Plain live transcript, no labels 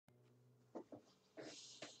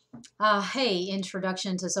Hey,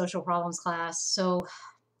 introduction to social problems class. So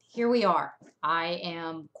here we are. I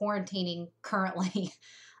am quarantining currently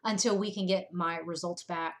until we can get my results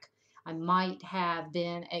back. I might have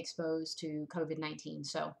been exposed to COVID-19.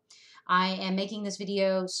 So I am making this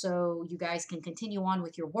video so you guys can continue on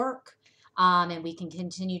with your work and we can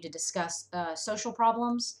continue to discuss social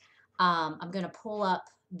problems. I'm going to pull up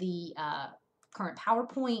the current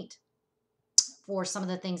PowerPoint for some of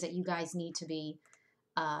the things that you guys need to be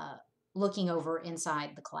uh, looking over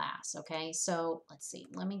inside the class. Okay, so let's see.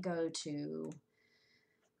 Let me go to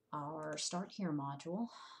our Start Here module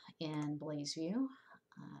in BlazeView.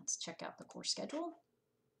 Let's check out the course schedule.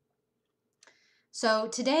 So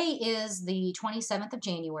today is the 27th of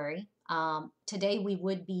January. Today we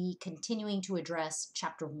would be continuing to address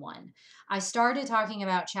Chapter 1. I started talking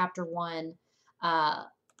about Chapter 1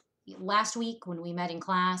 last week when we met in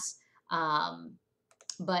class,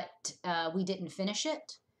 but we didn't finish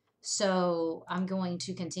it. So I'm going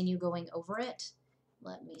to continue going over it.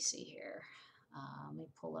 Let me see here. Let me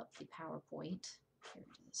pull up the PowerPoint. Here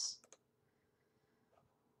it is.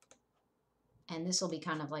 And this will be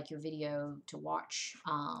kind of like your video to watch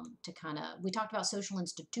to kind of, we talked about social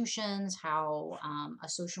institutions, how a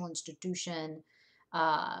social institution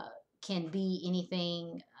can be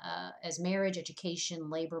anything as marriage,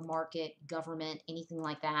 education, labor market, government, anything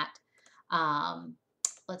like that.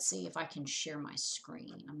 Let's see if I can share my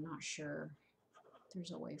screen. I'm not sure if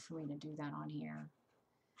there's a way for me to do that on here.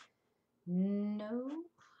 No,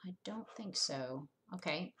 I don't think so.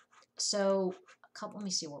 Okay, so let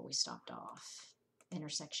me see where we stopped off.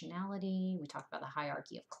 Intersectionality, we talked about the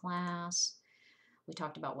hierarchy of class. We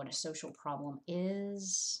talked about what a social problem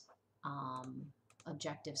is,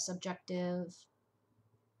 objective, subjective.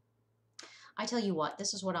 I tell you what,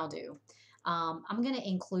 this is what I'll do. I'm going to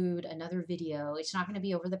include another video. It's not going to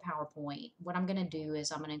be over the PowerPoint. What I'm going to do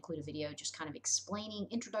is I'm going to include a video just kind of explaining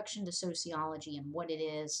introduction to sociology and what it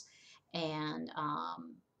is, and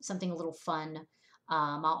something a little fun.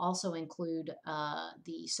 I'll also include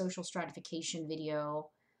the social stratification video,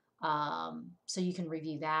 so you can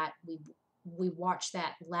review that. We watched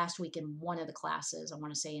that last week in one of the classes. I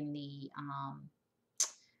want to say in the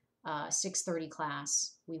 6:30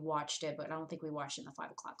 class we watched it, but I don't think we watched it in the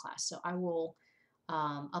 5 o'clock class. So I will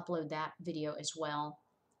upload that video as well.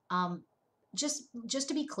 Um, just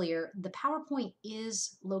to be clear, the PowerPoint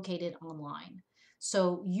is located online.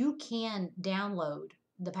 So you can download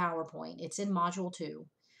the PowerPoint. It's in Module 2.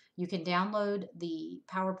 You can download the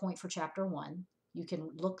PowerPoint for Chapter 1. You can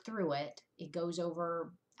look through it. It goes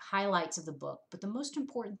over highlights of the book. But the most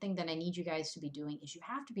important thing that I need you guys to be doing is you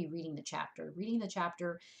have to be reading the chapter. Reading the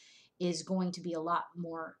chapter is going to be a lot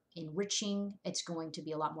more enriching. It's going to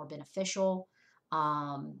be a lot more beneficial.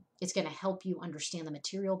 It's going to help you understand the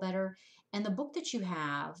material better. And the book that you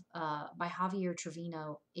have by Javier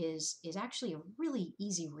Trevino is actually a really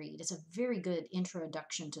easy read. It's a very good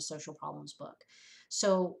introduction to social problems book.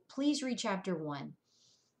 So please read chapter 1.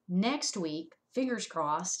 Next week, fingers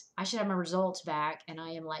crossed, I should have my results back, and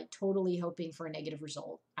I am like totally hoping for a negative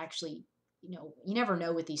result. Actually, you never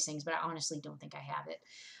know with these things, but I honestly don't think I have it.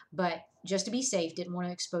 But just to be safe, didn't want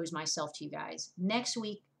to expose myself to you guys. Next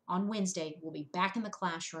week on Wednesday, we'll be back in the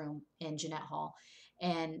classroom in Jeanette Hall,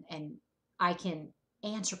 and I can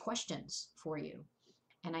answer questions for you.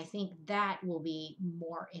 And I think that will be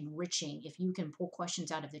more enriching if you can pull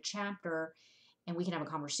questions out of the chapter and we can have a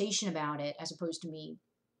conversation about it as opposed to me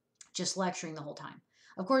just lecturing the whole time.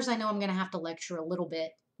 Of course, I know I'm going to have to lecture a little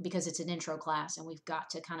bit because it's an intro class and we've got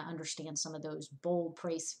to kind of understand some of those bold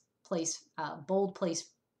place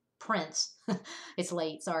prints. It's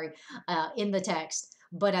late, sorry, in the text.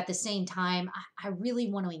 But at the same time, I really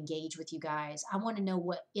want to engage with you guys. I want to know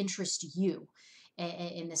what interests you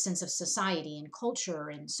in the sense of society and culture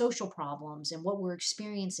and social problems and what we're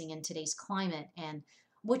experiencing in today's climate and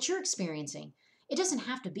what you're experiencing. It doesn't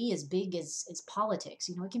have to be as big as politics.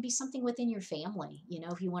 It can be something within your family.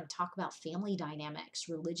 If you want to talk about family dynamics,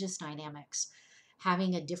 religious dynamics,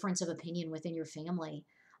 having a difference of opinion within your family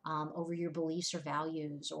over your beliefs or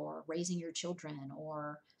values, or raising your children,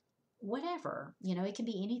 or whatever. It can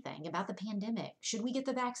be anything about the pandemic. Should we get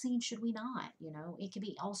the vaccine? Should we not? It could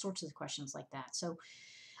be all sorts of questions like that. So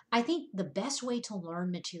I think the best way to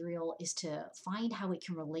learn material is to find how it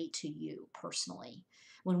can relate to you personally.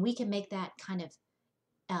 When we can make that kind of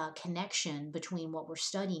connection between what we're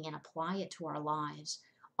studying and apply it to our lives,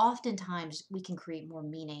 oftentimes we can create more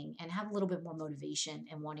meaning and have a little bit more motivation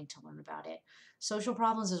in wanting to learn about it. Social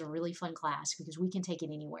problems is a really fun class because we can take it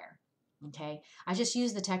anywhere. Okay, I just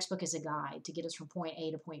use the textbook as a guide to get us from point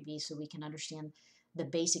A to point B so we can understand the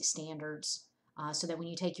basic standards so that when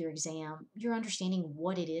you take your exam, you're understanding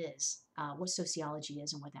what it is, what sociology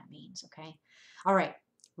is, and what that means. Okay. All right.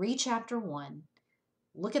 Read chapter 1.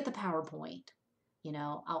 Look at the PowerPoint.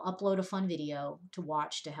 I'll upload a fun video to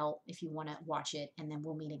watch to help if you want to watch it, and then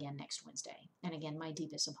we'll meet again next Wednesday. And again, my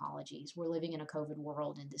deepest apologies. We're living in a COVID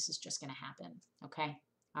world, and this is just going to happen. Okay.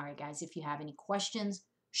 All right, guys. If you have any questions,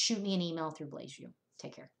 shoot me an email through BlazeView.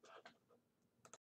 Take care.